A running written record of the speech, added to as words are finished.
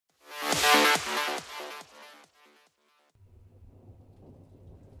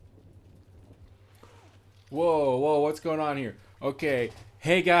Whoa, whoa, what's going on here? Okay,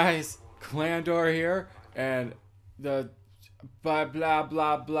 hey guys, Clandor here, and the blah blah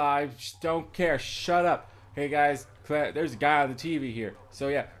blah blah. I just don't care. Shut up. Hey guys, there's a guy on the TV here. So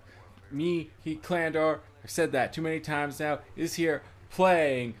yeah, Clandor. I've said that too many times now. Is here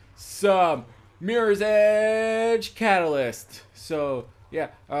playing some Mirror's Edge Catalyst. So yeah,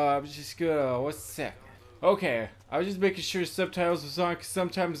 I was just gonna. What's that? Okay, I was just making sure subtitles was on because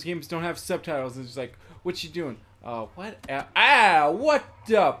sometimes games don't have subtitles. And it's like, what you doing? What? What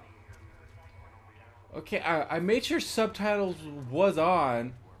up? Okay, I made sure subtitles was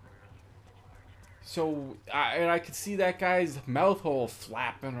on, so I could see that guy's mouth hole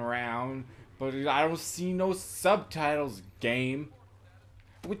flapping around, but I don't see no subtitles. Game.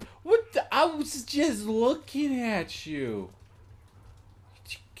 What? I was just looking at you.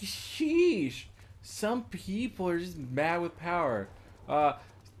 Sheesh. Some people are just mad with power.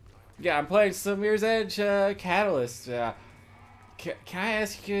 Yeah, I'm playing some Mirror's Edge Catalyst. Can I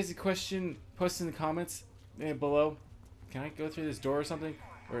ask you guys a question? Post in the comments below. Can I go through this door or something?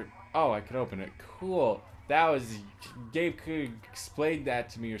 Or oh, I could open it. Cool. That was Gabe could explain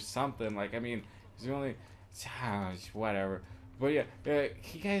that to me or something. Like I mean, it's only whatever. But yeah, can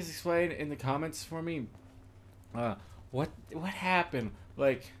you guys explain in the comments for me? What happened?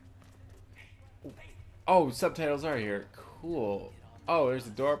 Like, oh, subtitles are here. Cool. Oh, there's a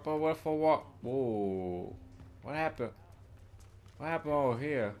door. But what if I walk? Whoa. What happened? What happened over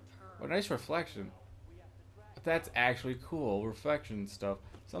here? What a nice reflection. That's actually cool. Reflection stuff.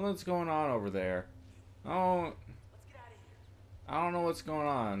 Something's going on over there. Oh, I don't know what's going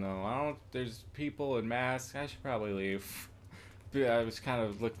on though. I don't. There's people in masks. I should probably leave. Yeah, I was kind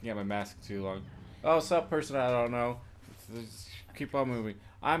of looking at my mask too long. Oh, sup, person I don't know. Just keep on moving.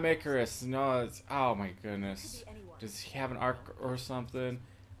 I'm Icarus. No, it's. Oh my goodness. Does he have an arc or something?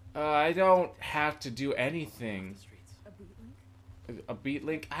 I don't have to do anything. A beat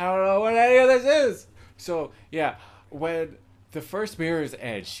link? I don't know what any of this is. So yeah, when the first Mirror's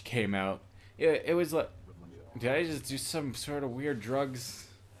Edge came out, it was like, did I just do some sort of weird drugs?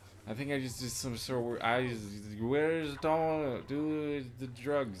 I think I just did some sort of weird. Where's don't do the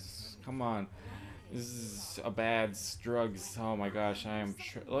drugs? Come on, this is a bad drugs. Oh my gosh, I am.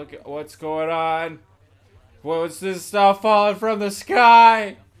 Look at what's going on. What's this stuff falling from the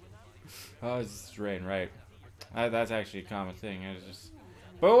sky? Oh, it's rain, right? That's actually a common thing. I just,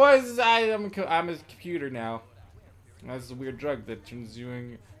 but what is I'm a computer now. That's a weird drug that turns you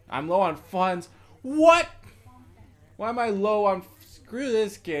in. I'm low on funds. What? Why am I low on? Screw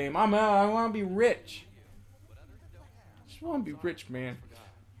this game. I want to be rich. I just want to be rich, man.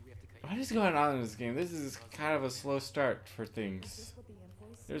 What is going on in this game? This is kind of a slow start for things.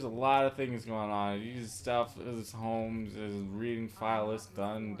 There's a lot of things going on. You use stuff as homes, as reading file list,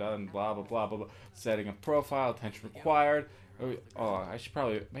 done, blah, blah, blah, blah, blah. Setting a profile, attention required. Oh, I should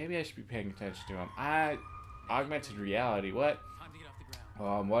probably, maybe I should be paying attention to him. Augmented reality, what?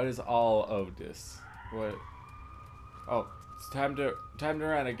 What is all of this? What? Oh, it's time to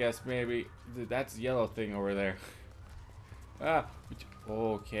run, I guess, maybe. That's the yellow thing over there.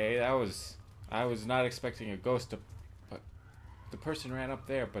 Okay, I was not expecting a ghost to. The person ran up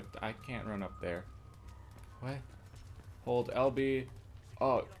there, but I can't run up there. What? Hold LB.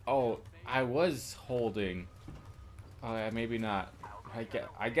 Oh, I was holding. Oh, maybe not.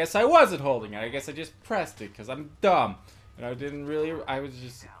 I guess I wasn't holding it. I guess I just pressed it because I'm dumb. And I didn't really, I was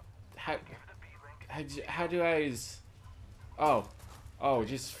just, how do I, oh,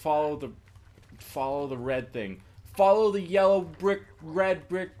 just follow the red thing. Follow the red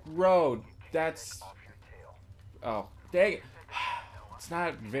brick road. That's, oh, dang it. It's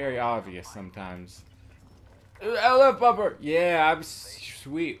not very obvious sometimes. LF bumper. Yeah, I'm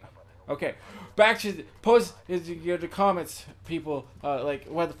sweet. Okay, back to post in the comments, people. Like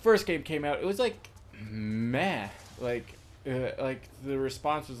when the first game came out, it was like meh. Like the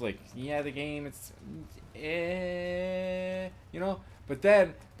response was like, yeah, the game, it's you know. But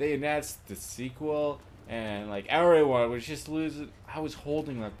then they announced the sequel, and like everyone was just losing. I was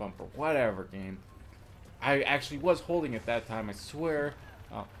holding that bumper. Whatever, game. I actually was holding it that time, I swear.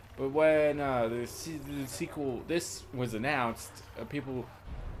 But when the sequel, this was announced, people...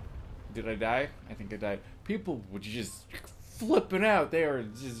 Did I die? I think I died. People were just flipping out. They were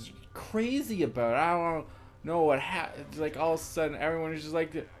just crazy about it. I don't know what happened. Like, all of a sudden, everyone was just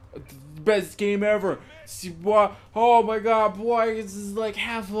like, the best game ever. Oh my god, boy, this is like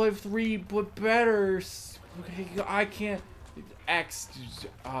Half-Life 3, but better. I can't...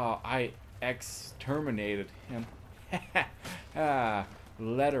 I exterminated him.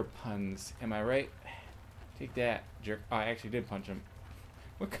 Letter puns. Am I right? Take that, jerk. Oh, I actually did punch him.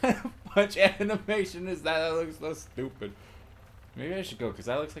 What kind of punch animation is that? That looks so stupid. Maybe I should go, because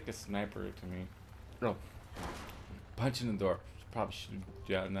that looks like a sniper to me. Oh. Punch in the door. Probably should have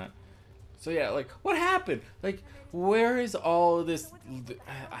done that. So yeah, like, what happened? Like, where is all of this?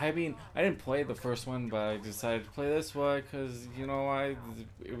 I mean, I didn't play the first one, but I decided to play this one because, you know, I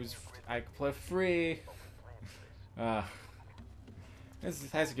could play free. That's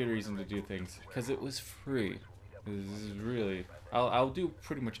a good reason to do things, because it was free. This is really, I'll do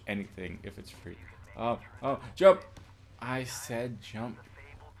pretty much anything if it's free. Oh, jump! I said jump.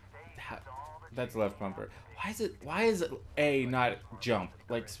 That's left bumper. Why is it A not jump?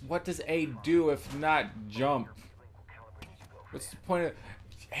 Like, what does A do if not jump? What's the point of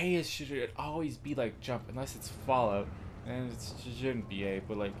A? Should always be like jump, unless it's Fallout, and it shouldn't be A.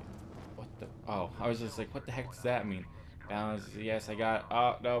 But like, what the? Oh, I was just like, what the heck does that mean? Balance. Yes, I got.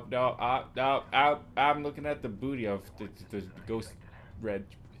 Oh no. I'm looking at the booty of the ghost red.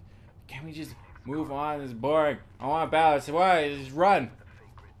 Can we just move on? It's boring. I want balance. Why? Just run.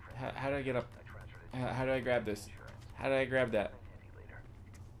 How do I get up? How do I grab this? How do I grab that?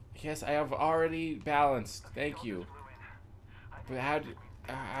 Yes, I have already balanced. Thank you. But how do...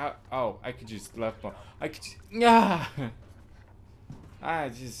 oh, I could just left bump. I could... I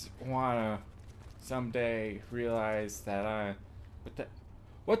just wanna someday realize that I...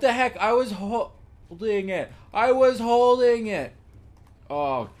 What the heck? I was holding it. I was holding it.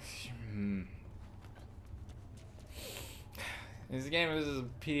 Oh. This game is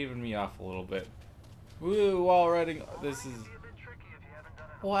peeving me off a little bit. Woo, wall running. This is...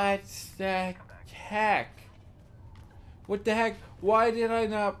 What the heck? What the heck? Why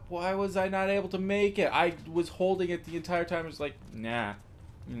was I not able to make it? I was holding it the entire time. It was like, nah,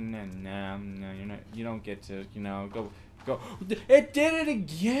 you're not, you don't get to, you know, go. It did it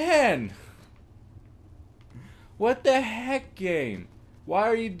again! What the heck, game? Why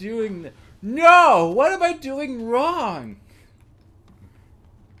are you doing that? No! What am I doing wrong?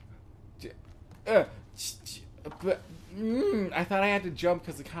 I thought I had to jump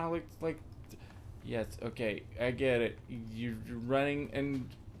because it kind of looked like... Yes, okay, I get it. You're running and...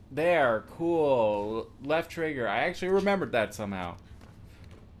 There, cool. Left trigger. I actually remembered that somehow.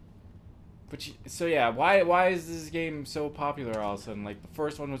 But so yeah, why is this game so popular all of a sudden? Like, the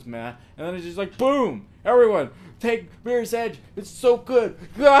first one was meh, and then it's just like, boom! Everyone, take Mirror's Edge. It's so good.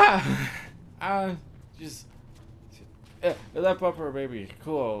 Just... left bumper, baby.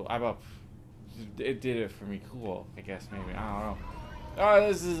 Cool, I'm up. It did it for me. Cool, I guess, maybe. I don't know. Oh,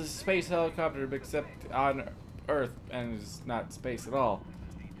 this is a space helicopter, except on Earth, and it's not space at all.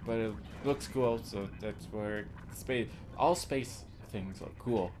 But it looks cool, so that's where space... All space things look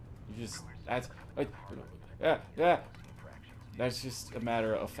cool. You just... That's... Like... Yeah. That's just a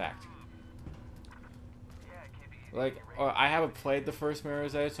matter of fact. Like, I haven't played the first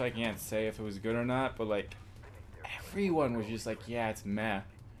Mirror's Edge, so I can't say if it was good or not, but, like... Everyone was just like, yeah, it's meh.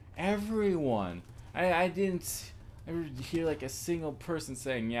 Everyone. I didn't ever hear like a single person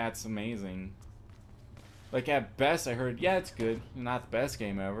saying, yeah, it's amazing. Like, at best I heard, yeah, it's good, not the best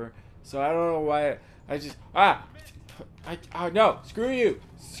game ever. So I don't know why I just oh no, screw you,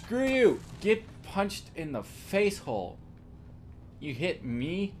 get punched in the face hole. You hit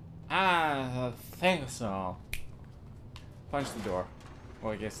me? Thanks so. Punch the door.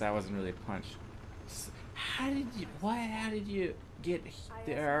 Well, I guess that wasn't really a punch. How did you get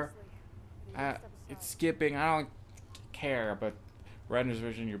there? It's skipping. I don't care, but render's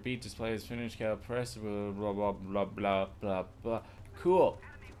version, your beat display is finished. Press blah blah blah blah blah blah. Cool,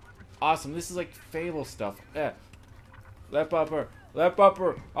 awesome. This is like Fable stuff. Left bumper.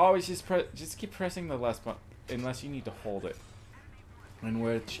 Always just keep pressing the left bumper unless you need to hold it. In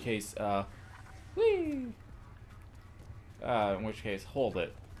which case, in which case, hold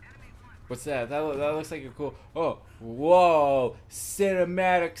it. What's that? That looks like a cool... Oh, whoa!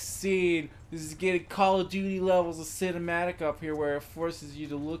 Cinematic scene! This is getting Call of Duty levels of cinematic up here where it forces you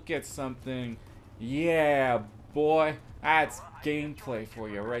to look at something. Yeah, boy. That's gameplay for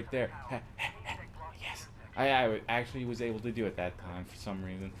you right there. Yes. I actually was able to do it that time for some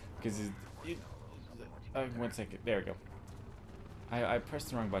reason. Because 1 second. There we go. I pressed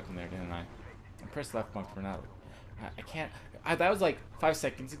the wrong button there, didn't I? I pressed left bumper for now. I can't... that was like 5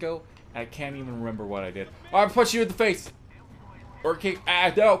 seconds ago. I can't even remember what I did. Oh, I punched you in the face! Or kick.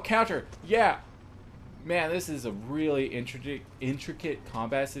 No, counter! Yeah! Man, this is a really intricate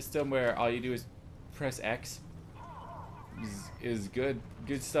combat system where all you do is press X. Is good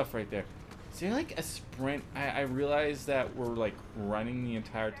stuff right there. Is there like a sprint? I realize that we're like running the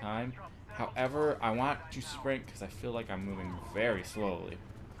entire time. However, I want to sprint because I feel like I'm moving very slowly.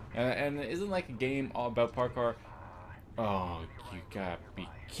 And it isn't like a game all about parkour. Oh, you gotta be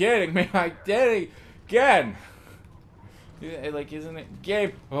kidding me. I did it again. Yeah, like, isn't it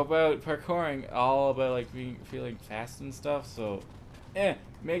game about parkouring all about like feeling fast and stuff? So,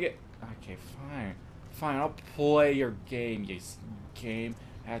 make it. Okay, fine, fine. I'll play your game. You game.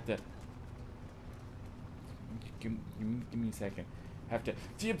 Have to give me a second. Have to.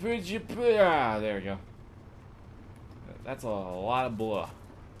 Ah, there we go. That's a lot of blah.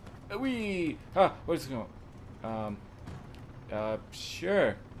 Wee. What's going?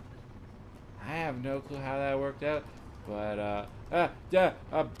 Sure. I have no clue how that worked out, but yeah.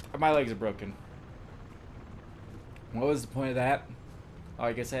 My legs are broken. What was the point of that? Oh,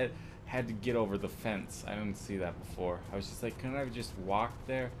 I guess I had to get over the fence. I didn't see that before. I was just like, couldn't I just walk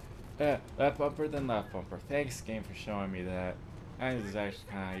there? Left bumper, then left bumper. Thanks, game, for showing me that. That is actually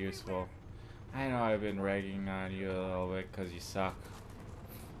kind of useful. I know I've been ragging on you a little bit because you suck.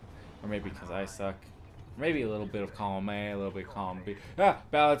 Or maybe because I suck. Maybe a little bit of column A, a little bit of column B.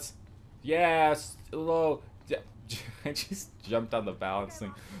 Balance. Yes, low. I just jumped on the balance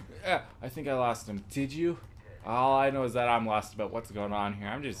thing. I think I lost him. Did you? All I know is that I'm lost about what's going on here.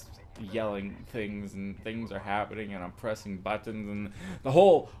 I'm just yelling things and things are happening and I'm pressing buttons and the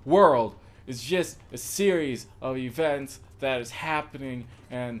whole world is just a series of events that is happening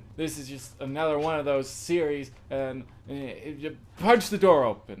and this is just another one of those series and you punch the door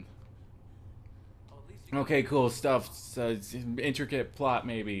open. Okay, cool stuff. So, intricate plot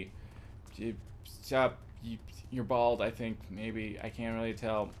maybe. You're bald, I think. Maybe. I can't really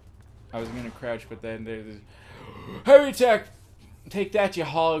tell. I was gonna crouch, but then there's heavy attack. Take that, you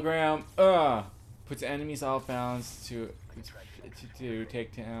hologram. Puts enemies off balance to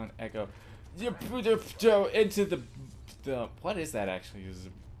take down Echo. Into the what is that actually? Is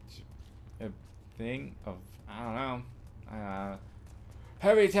a thing of I don't know.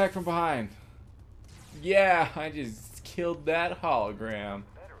 Heavy attack from behind. Yeah, I just killed that hologram.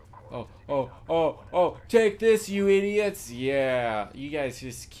 Oh, take this, you idiots. Yeah, you guys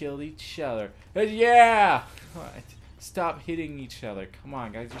just killed each other. Yeah! Stop hitting each other. Come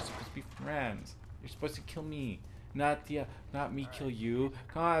on, guys, you're supposed to be friends. You're supposed to kill me, not me kill you.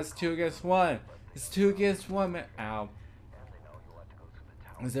 Come on, it's 2 against 1. It's 2 against 1, man. Ow.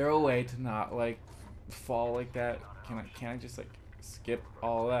 Is there a way to not, like, fall like that? Can I just, like, skip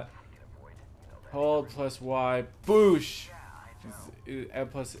all that? Hold plus Y. Boosh!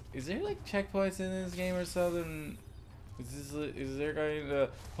 Is there like checkpoints in this game or something? Is there going to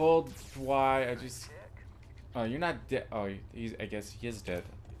hold Y? Oh, you're not dead. Oh, I guess he is dead.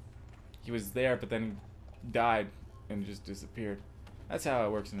 He was there, but then he died and just disappeared. That's how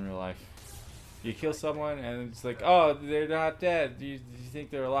it works in real life. You kill someone and it's like, oh, they're not dead. You think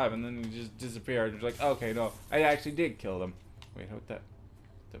they're alive, and then you just disappear. And you're like, okay, no, I actually did kill them. Wait, what that?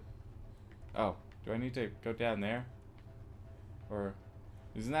 Oh, do I need to go down there? Or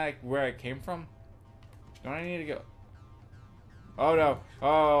isn't that where I came from? Don't I need to go? Oh no.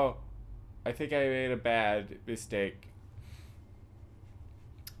 Oh, I think I made a bad mistake.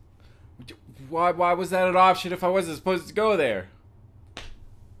 Why was that an option if I wasn't supposed to go there?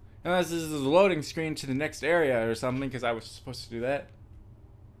 Unless this is a loading screen to the next area or something, because I was supposed to do that.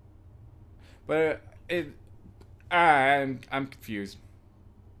 But I'm confused.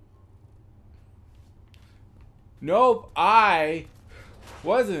 Nope, I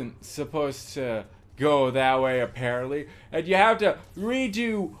wasn't supposed to go that way apparently, and you have to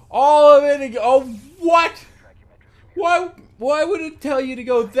redo all of it again. Oh, what? Why would it tell you to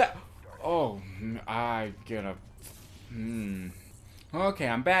go that? Oh, I gonna. Okay,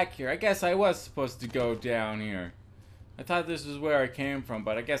 I'm back here. I guess I was supposed to go down here. I thought this was where I came from,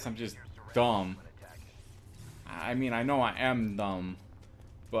 but I guess I'm just dumb. I mean, I know I am dumb.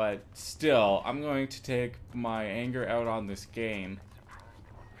 But still, I'm going to take my anger out on this game.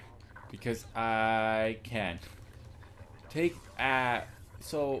 Because I can.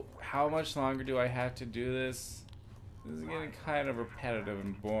 So, how much longer do I have to do this? This is getting kind of repetitive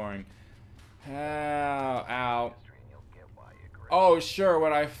and boring. Ow. Oh, sure,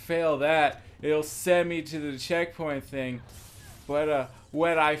 when I fail that, it'll send me to the checkpoint thing. But,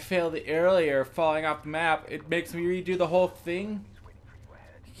 when I failed it earlier, falling off the map, it makes me redo the whole thing?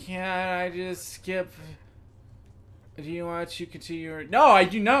 Can't I just skip? Do you want to continue? No, I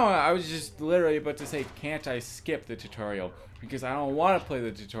do not. I was just literally about to say, can't I skip the tutorial? Because I don't want to play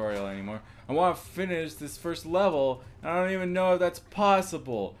the tutorial anymore. I want to finish this first level. And I don't even know if that's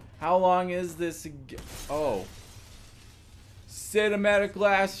possible. How long is this? Oh. Cinematic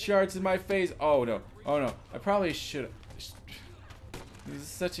glass shards in my face. Oh no. Oh no. I probably should. This is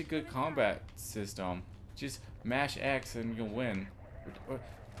such a good combat system. Just mash X and you'll win.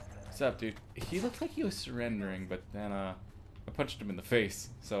 What's up, dude? He looked like he was surrendering, but then I punched him in the face.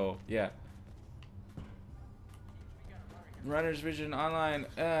 So yeah. Runner's Vision online.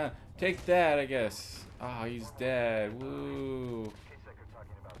 Take that, I guess. Oh, he's dead. Woo.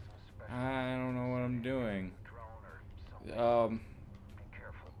 I don't know what I'm doing. How,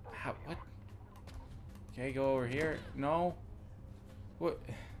 what? Okay, go over here. No. What?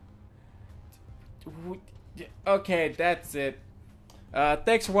 Okay, that's it.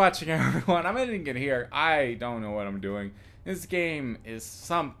 Thanks for watching, everyone. I'm ending it here. I don't know what I'm doing. This game is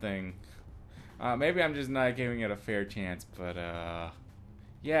something. Maybe I'm just not giving it a fair chance, but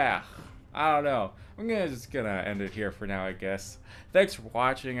yeah, I don't know. I'm just gonna end it here for now, I guess. Thanks for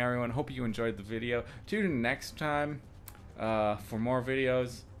watching, everyone. Hope you enjoyed the video. Tune in next time for more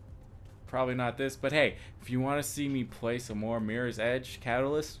videos. Probably not this, but hey, if you want to see me play some more Mirror's Edge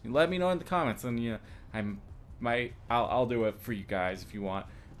Catalyst, let me know in the comments, and I'll do it for you guys if you want.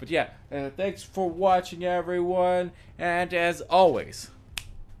 But yeah, thanks for watching, everyone, and as always,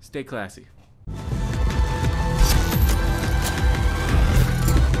 stay classy.